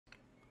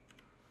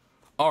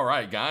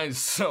Alright guys,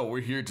 so we're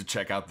here to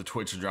check out the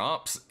Twitch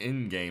drops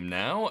in-game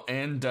now,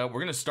 and we're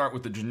going to start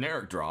with the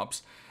generic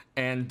drops,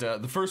 and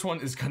the first one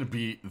is going to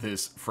be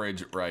this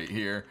fridge right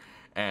here,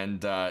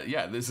 and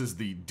yeah, this is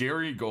the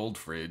Dairy Gold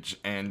fridge,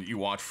 and you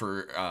watch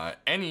for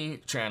any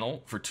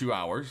channel for 2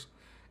 hours,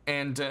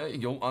 and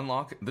you'll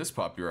unlock this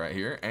puppy right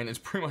here, and it's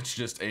pretty much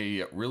just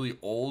a really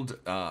old,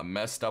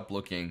 messed up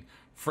looking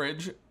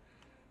fridge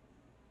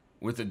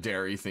with a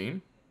dairy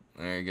theme.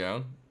 There you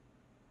go.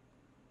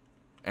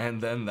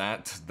 And then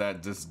that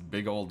just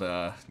big old,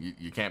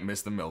 you can't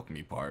miss the milk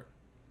me part.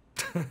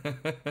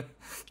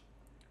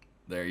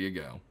 There you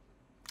go.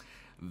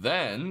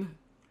 Then,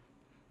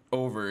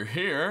 over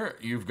here,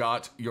 you've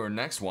got your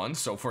next one.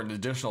 So for an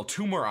additional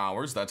 2 more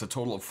hours, that's a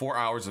total of 4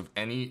 hours of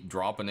any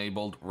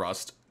drop-enabled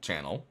Rust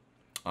channel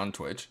on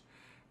Twitch.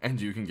 And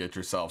you can get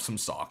yourself some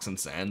socks and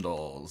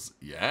sandals.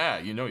 Yeah,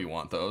 you know you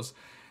want those.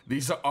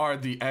 These are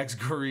the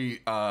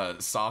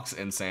X-Guri socks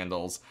and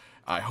sandals.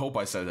 I hope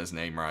I said his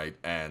name right,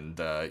 and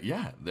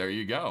yeah, there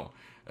you go.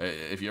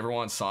 If you ever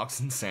want socks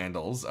and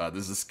sandals,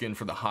 this is a skin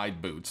for the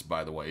hide boots,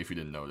 by the way, if you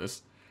didn't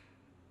notice.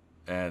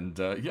 And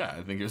yeah,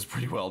 I think it was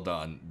pretty well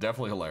done.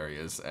 Definitely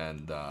hilarious,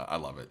 and I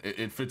love it.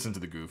 It fits into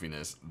the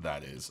goofiness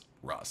that is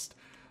Rust.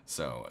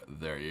 So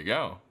there you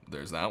go.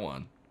 There's that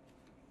one.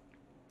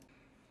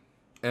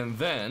 And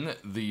then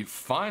the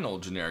final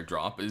generic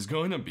drop is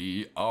going to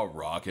be a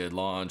rocket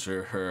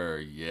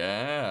launcher.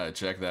 Yeah,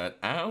 check that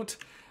out.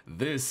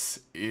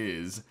 This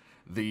is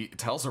the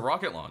Telsa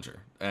rocket launcher,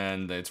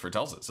 and it's for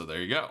Telsa, so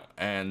there you go.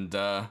 And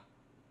yeah,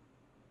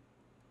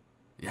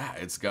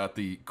 it's got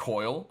the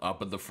coil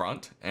up at the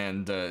front,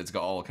 and it's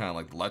got all kind of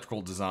like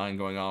electrical design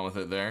going on with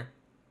it there.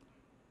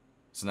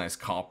 Some nice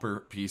copper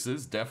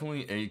pieces.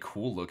 Definitely a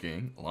cool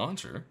looking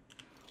launcher.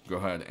 Go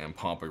ahead and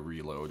pop a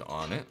reload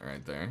on it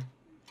right there.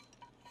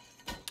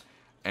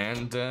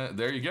 And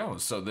there you go.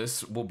 So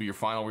this will be your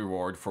final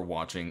reward for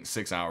watching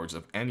 6 hours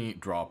of any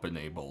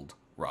drop-enabled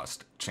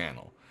Rust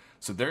channel.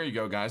 So there you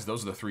go, guys.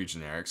 Those are the 3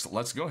 generics.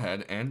 Let's go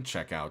ahead and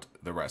check out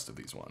the rest of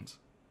these ones.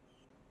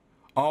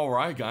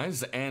 Alright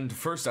guys, and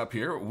first up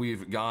here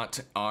we've got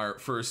our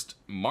first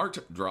Mart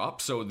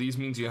drop. So these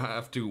means you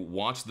have to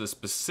watch the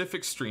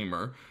specific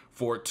streamer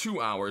for 2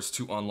 hours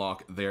to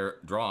unlock their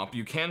drop.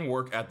 You can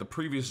work at the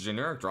previous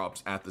generic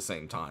drops at the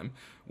same time,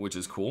 which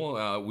is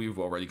cool. We've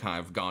already kind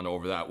of gone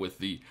over that with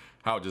the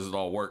how does it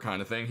all work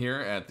kind of thing here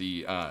at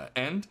the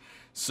end.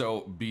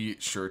 So be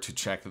sure to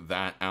check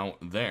that out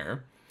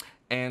there.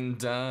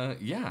 And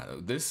yeah,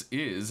 this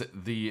is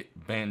the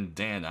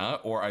bandana,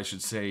 or I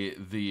should say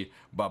the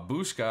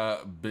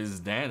babushka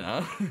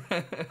bizdana.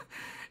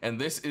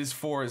 And this is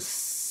for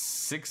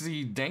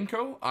 6Z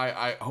Denko.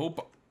 I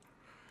hope,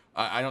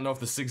 I don't know if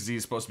the 6Z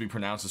is supposed to be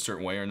pronounced a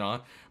certain way or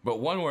not,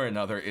 but one way or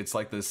another, it's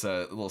like this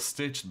little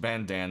stitched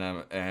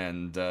bandana,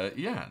 and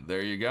yeah,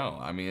 there you go.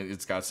 I mean,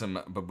 it's got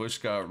some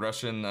babushka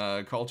Russian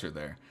culture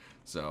there,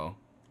 so.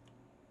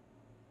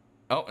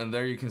 Oh, and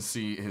there you can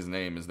see his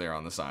name is there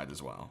on the side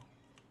as well.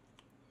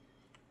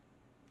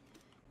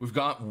 We've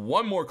got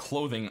one more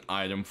clothing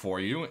item for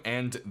you,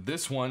 and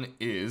this one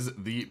is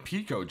the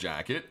Pico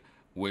jacket,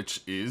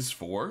 which is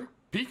for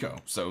Pico.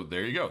 So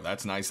there you go.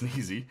 That's nice and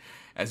easy.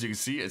 As you can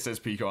see, it says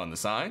Pico on the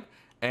side,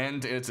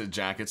 and it's a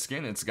jacket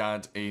skin. It's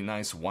got a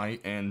nice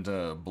white and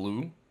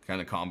blue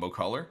kind of combo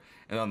color.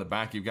 And on the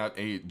back, you've got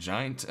a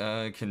giant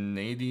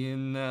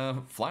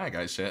Canadian flag.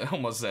 I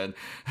almost said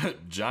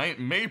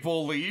giant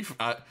maple leaf.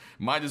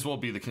 Might as well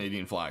be the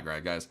Canadian flag,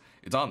 right, guys?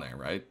 It's on there,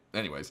 right?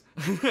 Anyways,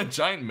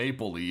 giant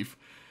maple leaf.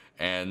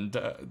 And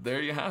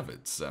there you have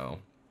it. So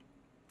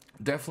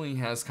definitely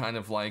has kind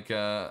of like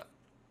a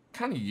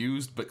kind of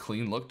used but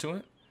clean look to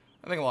it.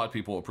 I think a lot of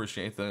people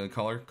appreciate the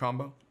color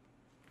combo.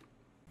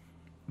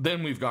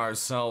 Then we've got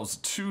ourselves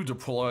 2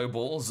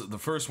 deployables. The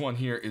first one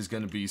here is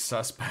going to be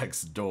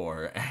Suspect's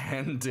Door.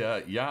 And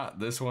yeah,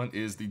 this one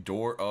is the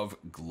Door of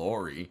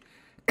Glory.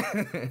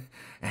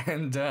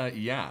 And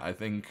yeah, I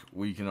think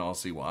we can all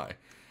see why.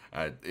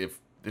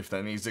 If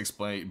that needs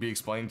to be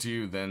explained to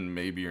you, then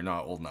maybe you're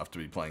not old enough to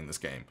be playing this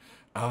game.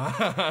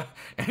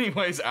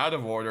 Anyways, out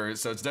of order,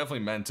 so it's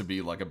definitely meant to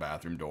be like a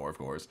bathroom door, of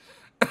course.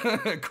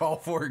 Call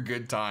for a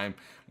good time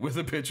with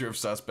a picture of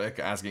Suspect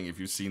asking if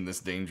you've seen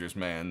this dangerous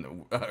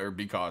man, or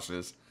be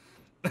cautious.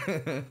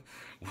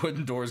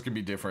 Wooden doors can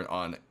be different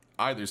on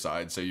either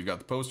side, so you've got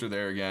the poster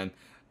there again,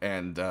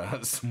 and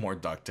some more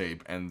duct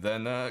tape, and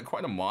then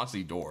quite a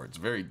mossy door. It's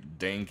a very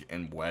dank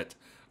and wet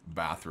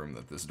bathroom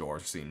that this door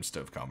seems to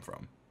have come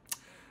from.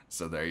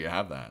 So there you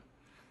have that.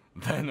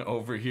 Then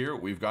over here,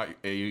 we've got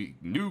a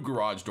new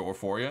garage door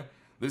for you.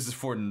 This is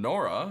for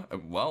Nora,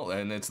 well,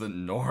 and it's the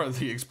Nora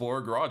the Explorer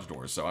garage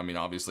door. So, I mean,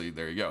 obviously,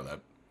 there you go. That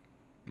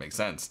makes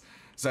sense.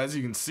 So, as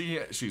you can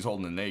see, she's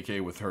holding an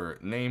AK with her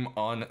name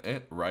on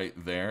it right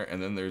there.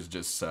 And then there's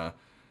just an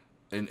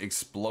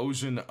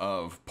explosion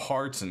of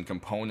parts and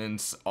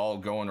components all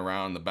going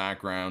around in the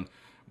background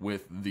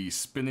with the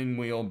spinning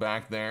wheel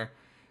back there.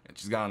 And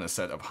she's got on a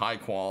set of high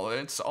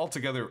quality. It's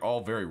altogether all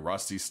very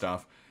rusty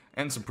stuff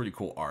and some pretty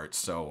cool art.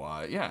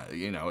 So, yeah,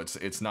 you know,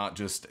 it's not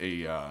just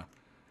a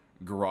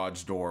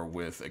garage door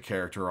with a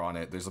character on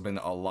it. There's been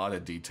a lot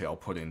of detail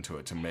put into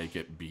it to make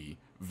it be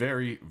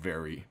very,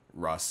 very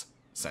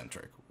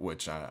Rust-centric,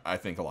 which I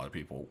think a lot of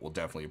people will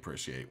definitely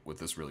appreciate with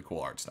this really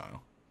cool art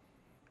style.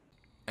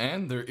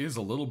 And there is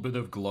a little bit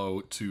of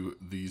glow to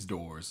these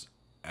doors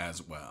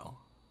as well.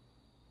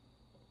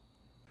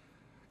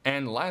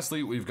 And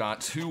lastly, we've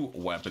got two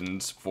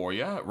weapons for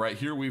you. Right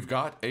here, we've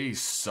got a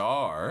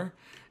SAR.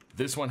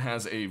 This one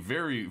has a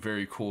very,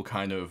 very cool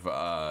kind of,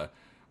 I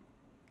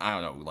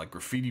don't know, like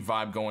graffiti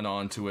vibe going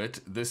on to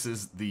it. This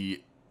is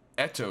the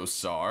Eto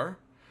SAR,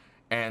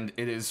 and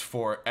it is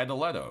for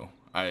Edoletto.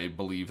 I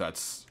believe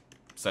that's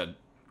said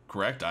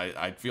correct.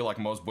 I feel like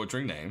most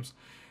butchering names.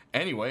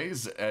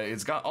 Anyways,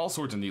 it's got all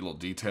sorts of neat little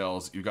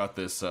details. You've got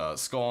this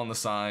skull on the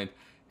side,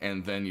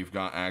 and then you've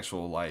got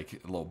actual like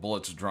little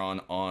bullets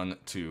drawn on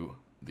to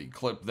the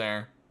clip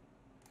there.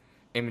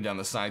 Aiming down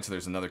the side, so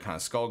there's another kind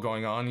of skull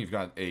going on. You've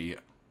got a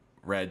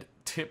red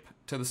tip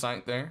to the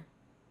side there.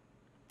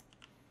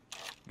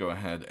 Go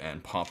ahead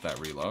and pop that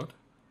reload.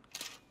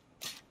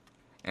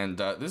 And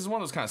this is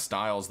one of those kind of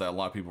styles that a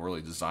lot of people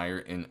really desire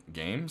in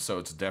games, so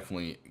it's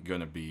definitely going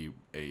to be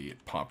a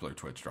popular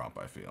Twitch drop,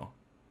 I feel.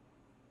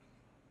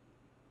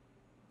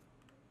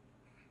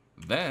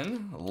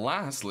 Then,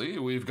 lastly,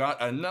 we've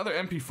got another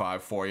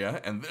MP5 for you,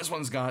 and this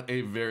one's got a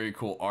very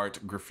cool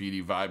art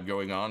graffiti vibe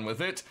going on with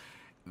it.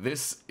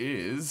 This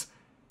is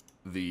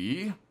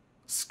the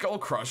Skull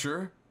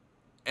Crusher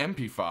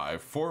MP5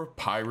 for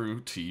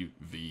Pyru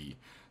TV.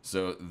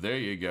 So there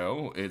you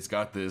go. It's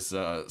got this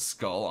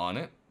skull on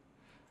it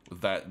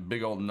with that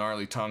big old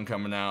gnarly tongue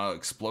coming out,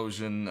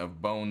 explosion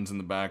of bones in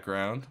the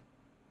background.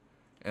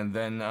 And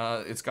then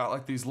it's got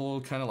like these little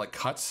kind of like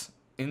cuts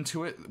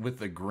into it with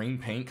the green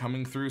paint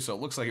coming through, so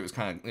it looks like it was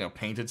kind of, you know,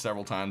 painted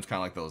several times,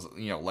 kind of like those,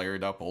 you know,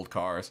 layered up old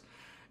cars.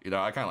 You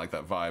know, I kind of like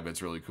that vibe.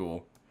 It's really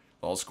cool.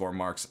 All score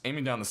marks.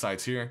 Aiming down the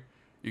sides here,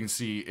 you can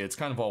see it's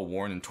kind of all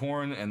worn and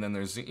torn, and then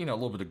there's, you know, a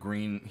little bit of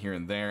green here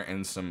and there,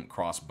 and some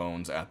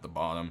crossbones at the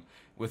bottom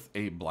with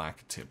a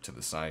black tip to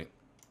the sight.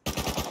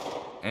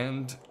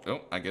 And,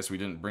 oh, I guess we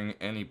didn't bring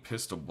any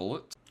pistol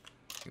bullets.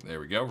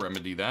 There we go,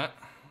 remedy that.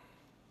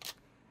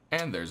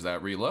 And there's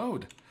that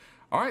reload.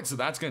 Alright, so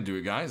that's going to do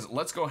it, guys.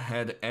 Let's go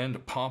ahead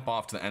and pop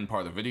off to the end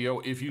part of the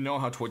video. If you know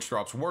how Twitch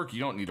drops work, you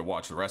don't need to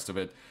watch the rest of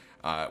it.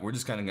 We're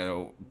just kind of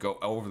going to go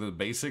over the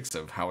basics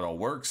of how it all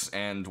works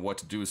and what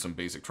to do with some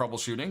basic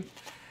troubleshooting.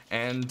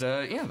 And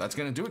yeah, that's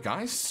going to do it,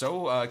 guys.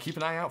 So keep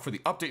an eye out for the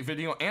update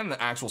video and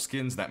the actual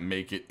skins that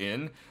make it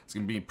in. It's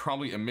going to be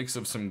probably a mix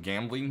of some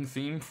gambling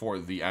theme for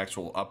the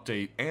actual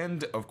update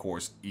and, of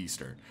course,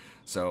 Easter.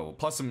 So,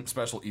 plus some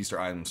special Easter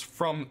items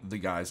from the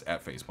guys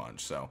at Face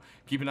Punch. So,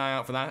 keep an eye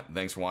out for that.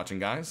 Thanks for watching,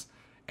 guys.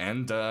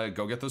 And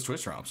go get those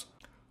Twitch drops.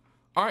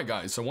 Alright,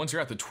 guys. So, once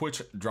you're at the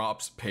Twitch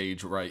drops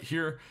page right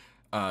here,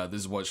 this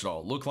is what it should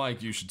all look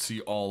like. You should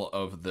see all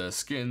of the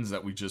skins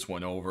that we just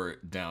went over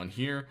down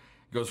here.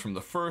 It goes from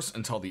the 1st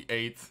until the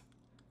 8th.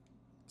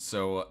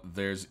 So,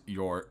 there's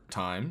your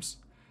times.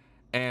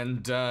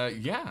 And,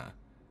 yeah.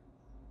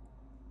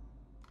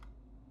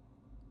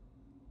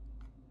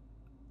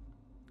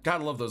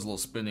 Gotta love those little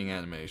spinning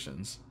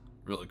animations.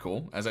 Really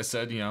cool. As I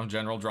said, you know,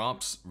 general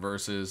drops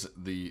versus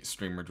the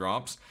streamer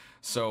drops.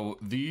 So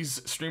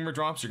these streamer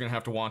drops, you're gonna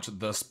have to watch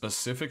the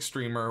specific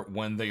streamer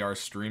when they are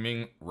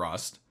streaming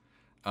Rust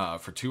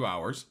for 2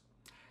 hours.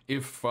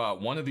 If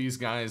one of these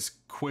guys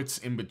quits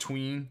in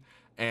between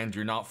and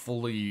you're not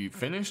fully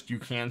finished, you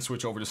can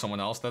switch over to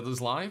someone else that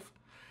is live.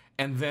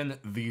 And then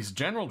these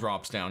general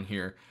drops down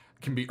here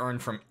can be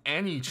earned from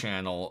any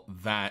channel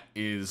that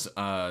is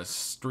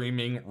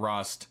streaming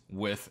Rust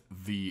with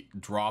the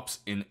drops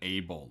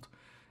enabled.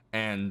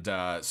 And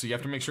so you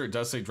have to make sure it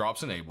does say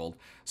drops enabled.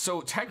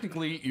 So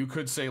technically you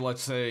could say,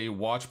 let's say,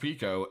 watch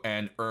Pico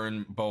and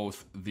earn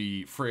both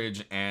the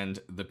fridge and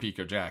the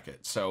Pico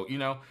jacket. So, you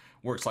know,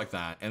 works like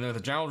that. And then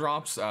the general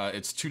drops,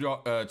 it's two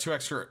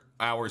extra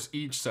hours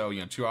each. So,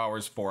 you know, 2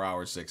 hours, 4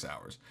 hours, 6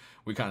 hours.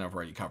 We kind of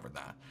already covered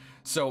that.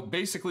 So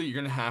basically, you're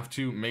going to have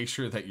to make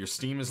sure that your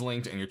Steam is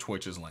linked and your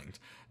Twitch is linked.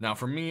 Now,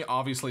 for me,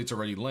 obviously, it's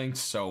already linked,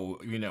 so,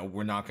 you know,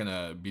 we're not going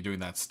to be doing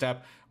that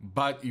step,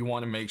 but you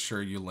want to make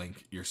sure you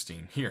link your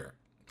Steam here.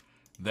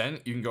 Then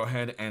you can go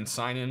ahead and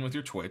sign in with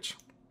your Twitch.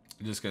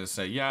 You're just going to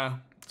say, yeah,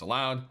 it's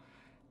allowed,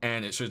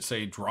 and it should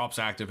say drops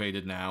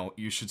activated now.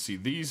 You should see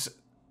these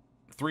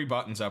 3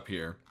 buttons up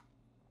here,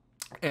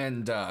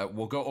 and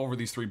we'll go over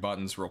these 3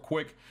 buttons real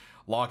quick.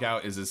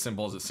 Logout is as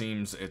simple as it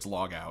seems. It's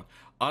logout.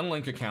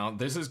 Unlink account,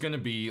 this is going to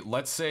be,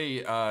 let's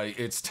say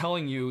it's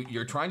telling you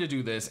you're trying to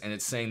do this and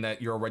it's saying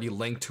that you're already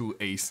linked to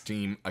a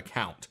Steam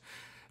account.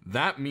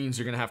 That means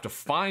you're going to have to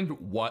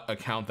find what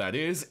account that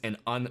is and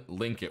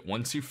unlink it.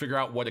 Once you figure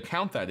out what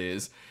account that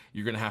is,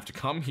 you're going to have to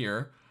come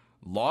here,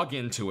 log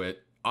into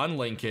it,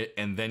 unlink it,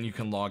 and then you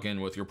can log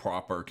in with your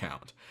proper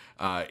account.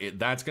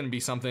 That's going to be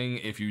something,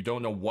 if you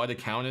don't know what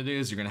account it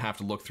is, you're going to have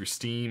to look through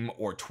Steam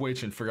or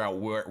Twitch and figure out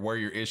where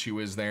your issue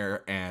is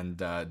there and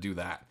do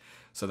that.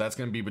 So that's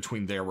going to be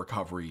between their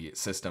recovery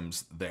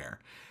systems there.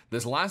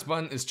 This last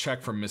button is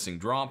check for missing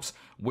drops,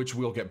 which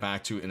we'll get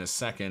back to in a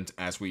second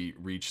as we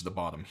reach the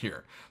bottom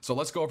here. So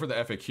let's go over the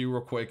FAQ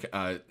real quick.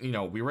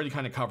 We already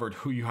kind of covered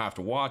who you have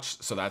to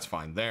watch, so that's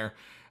fine there.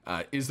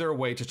 Is there a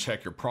way to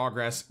check your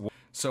progress?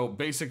 So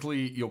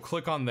basically, you'll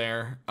click on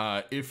there.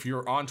 If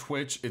you're on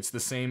Twitch, it's the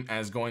same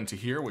as going to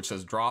here, which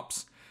says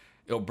drops.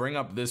 It'll bring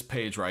up this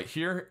page right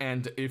here,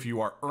 and if you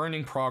are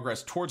earning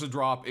progress towards a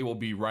drop, it will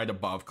be right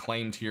above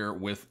claimed here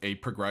with a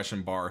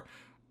progression bar,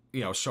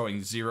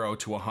 showing 0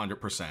 to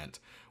 100%.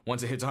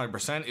 Once it hits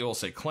 100%, it will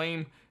say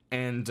claim,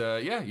 and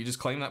you just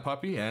claim that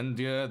puppy, and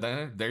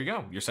then there you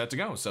go. You're set to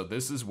go. So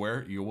this is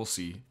where you will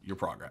see your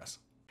progress.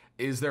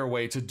 Is there a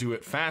way to do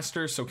it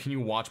faster? So can you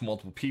watch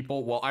multiple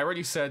people? Well, I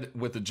already said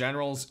with the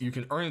generals, you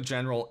can earn a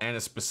general and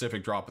a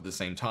specific drop at the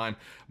same time,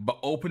 but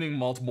opening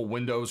multiple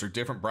windows or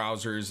different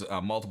browsers,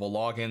 multiple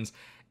logins,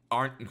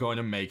 aren't going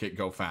to make it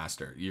go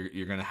faster.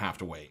 You're going to have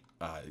to wait.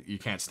 You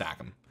can't stack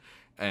them.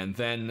 And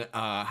then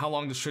how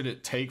long should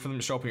it take for them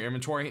to show up in your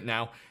inventory?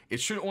 Now, it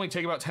should only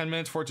take about 10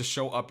 minutes for it to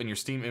show up in your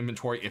Steam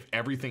inventory. If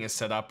everything is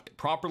set up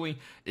properly,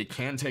 it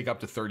can take up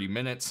to 30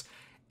 minutes.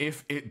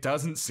 If it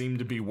doesn't seem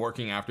to be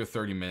working after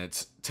 30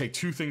 minutes, take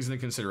two things into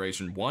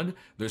consideration. One,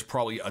 there's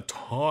probably a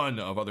ton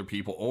of other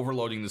people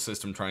overloading the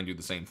system trying to do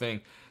the same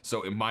thing,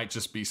 so it might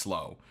just be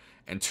slow.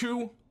 And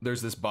two,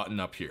 there's this button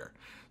up here.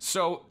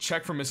 So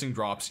check for missing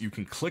drops. You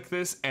can click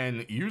this,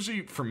 and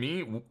usually for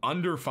me,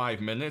 under 5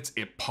 minutes,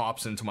 it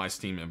pops into my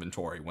Steam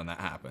inventory when that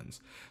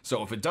happens.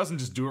 So if it doesn't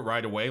just do it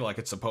right away like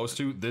it's supposed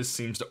to, this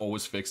seems to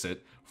always fix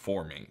it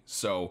for me.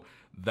 So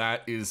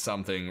that is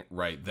something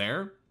right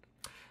there.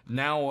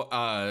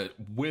 Now,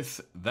 with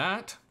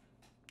that,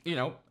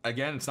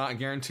 again, it's not a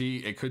guarantee.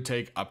 It could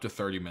take up to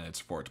 30 minutes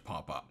for it to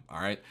pop up,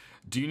 all right?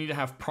 Do you need to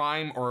have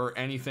Prime or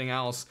anything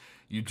else?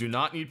 You do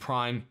not need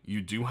Prime.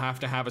 You do have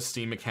to have a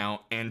Steam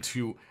account, and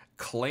to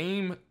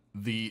claim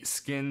the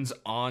skins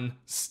on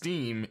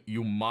Steam,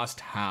 you must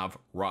have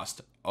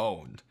Rust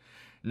owned.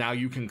 Now,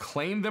 you can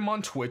claim them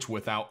on Twitch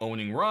without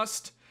owning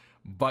Rust,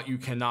 but you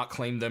cannot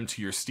claim them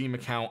to your Steam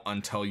account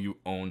until you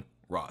own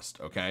Rust,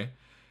 okay?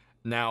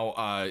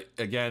 Now,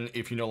 again,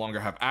 if you no longer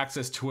have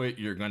access to it,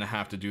 you're going to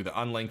have to do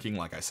the unlinking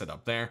like I said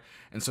up there.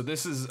 And so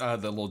this is the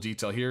little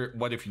detail here.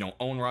 What if you don't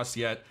own Rust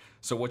yet?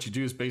 So what you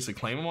do is basically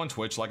claim them on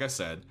Twitch, like I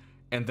said.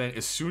 And then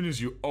as soon as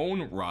you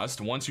own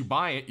Rust, once you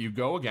buy it, you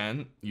go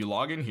again, you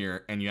log in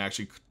here, and you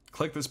actually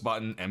click this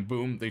button, and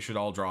boom, they should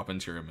all drop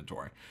into your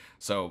inventory.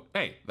 So,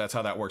 hey, that's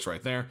how that works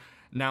right there.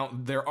 Now,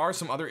 there are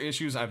some other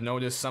issues I've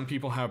noticed. Some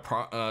people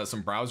have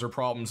some browser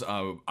problems.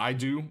 I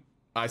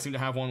seem to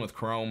have one with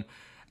Chrome.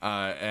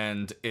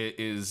 And it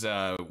is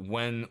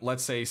when,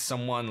 let's say,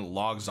 someone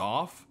logs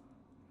off,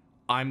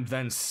 I'm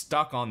then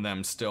stuck on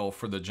them still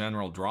for the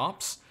general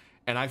drops.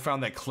 And I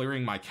found that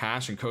clearing my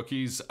cache and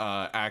cookies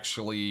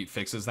actually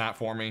fixes that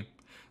for me.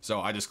 So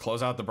I just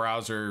close out the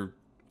browser.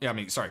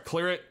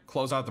 Clear it,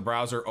 close out the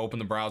browser, open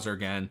the browser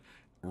again,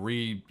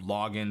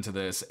 re-log into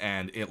this,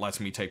 and it lets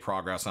me take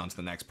progress onto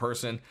the next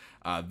person.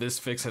 This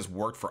fix has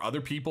worked for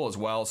other people as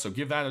well, so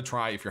give that a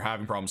try if you're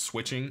having problems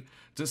switching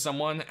to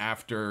someone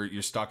after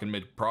you're stuck in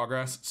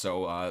mid-progress.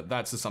 So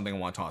that's just something I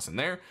want to toss in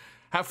there.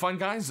 Have fun,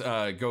 guys.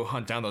 Go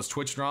hunt down those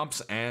Twitch drops,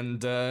 and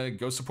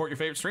go support your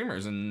favorite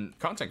streamers and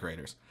content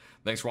creators.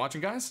 Thanks for watching,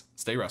 guys.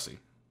 Stay rusty.